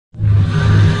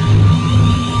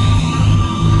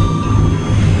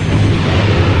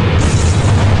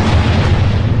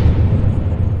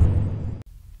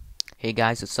Hey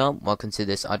guys, what's up? Welcome to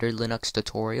this other Linux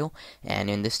tutorial, and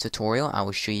in this tutorial I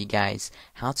will show you guys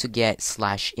how to get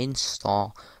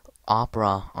 /install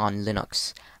Opera on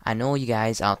Linux. I know you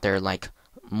guys out there like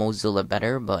Mozilla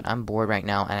better, but I'm bored right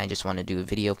now and I just want to do a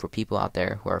video for people out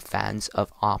there who are fans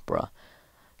of Opera.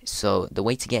 So the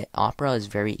way to get Opera is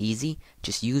very easy.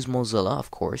 Just use Mozilla,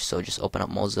 of course. So just open up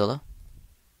Mozilla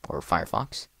or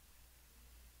Firefox.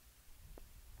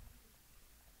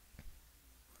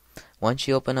 Once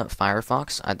you open up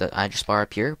Firefox, at the address bar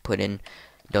up here, put in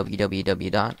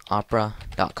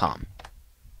www.opera.com.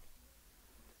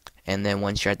 And then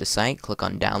once you're at the site, click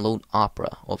on Download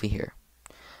Opera over here.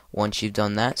 Once you've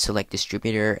done that, select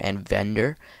Distributor and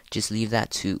Vendor. Just leave that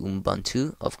to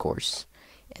Ubuntu, of course.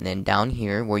 And then down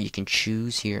here, where you can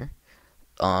choose here,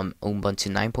 Ubuntu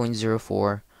 9.04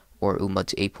 or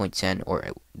Ubuntu 8.10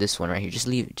 or this one right here. Just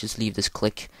leave this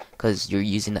click because you're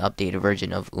using the updated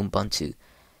version of Ubuntu.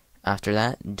 After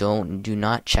that, do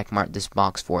not checkmark this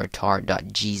box for a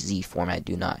tar.gz format.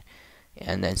 Do not.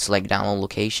 And then select download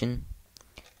location.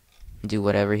 Do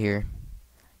whatever here.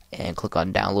 And click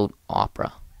on download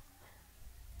Opera.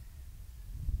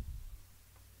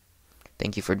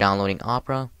 Thank you for downloading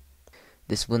Opera.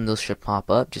 This window should pop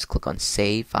up. Just click on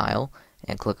Save File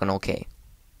and click on OK.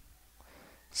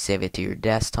 Save it to your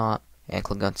desktop and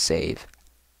click on Save.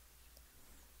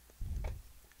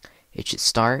 It should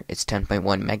start. It's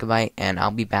 10.1 megabyte, and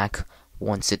I'll be back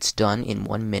once it's done in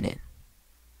 1 minute.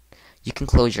 You can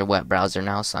close your web browser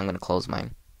now, so I'm going to close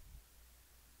mine.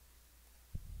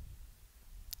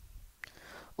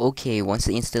 Okay, once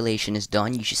the installation is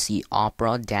done, you should see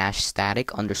opera-static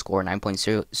 _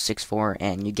 9.064,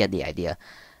 and you get the idea.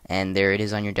 And there it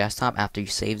is on your desktop after you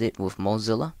saved it with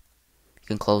Mozilla. You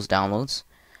can close downloads.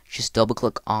 Just double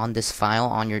click on this file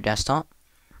on your desktop.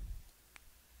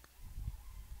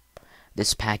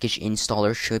 This package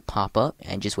installer should pop up,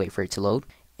 and just wait for it to load.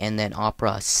 And then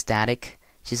Opera static,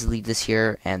 just leave this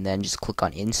here and then just click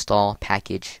on install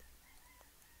package.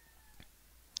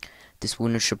 This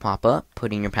window should pop up.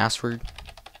 Put in your password.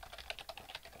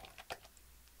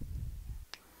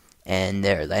 And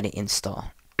there, let it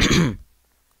install.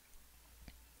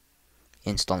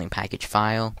 Installing package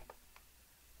file.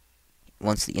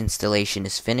 Once the installation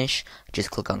is finished,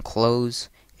 just click on close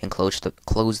and close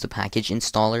the package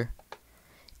installer.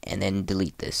 And then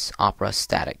delete this Opera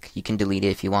static. You can delete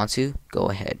it if you want to. Go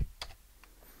ahead.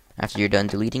 After you're done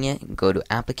deleting it, go to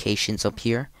applications up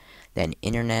here, then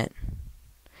internet,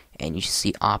 and you should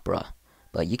see Opera.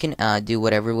 But you can do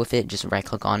whatever with it. Just right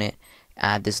click on it,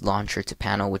 add this launcher to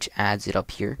panel, which adds it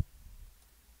up here.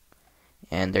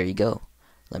 And there you go.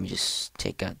 Let me just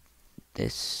take out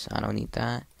this. I don't need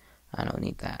that. I don't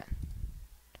need that.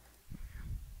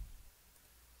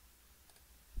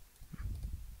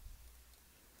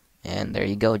 And there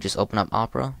you go, just open up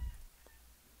Opera.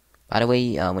 By the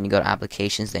way, when you go to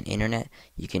applications, then internet,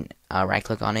 you can right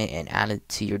click on it and add it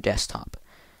to your desktop.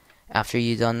 After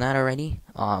you've done that already,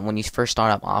 when you first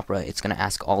start up Opera, it's going to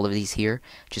ask all of these here.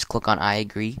 Just click on I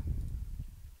agree.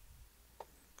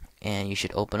 And you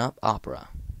should open up Opera.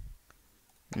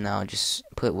 Now just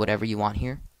put whatever you want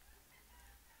here.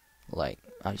 Like,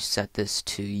 I'll just set this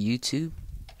to YouTube.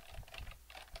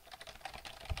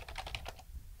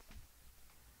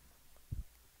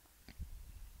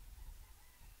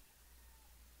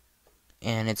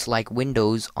 And it's like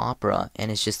Windows Opera, and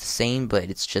it's just the same, but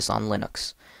it's just on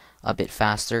Linux. A bit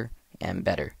faster and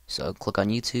better. So click on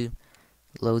YouTube,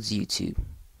 loads YouTube,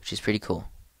 which is pretty cool.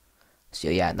 So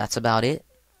yeah, that's about it.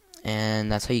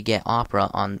 And that's how you get Opera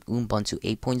on Ubuntu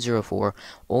 8.04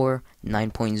 or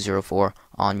 9.04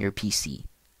 on your PC.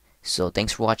 So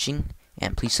thanks for watching,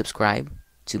 and please subscribe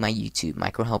to my YouTube,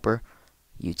 Micro Helper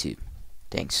YouTube.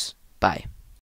 Thanks. Bye.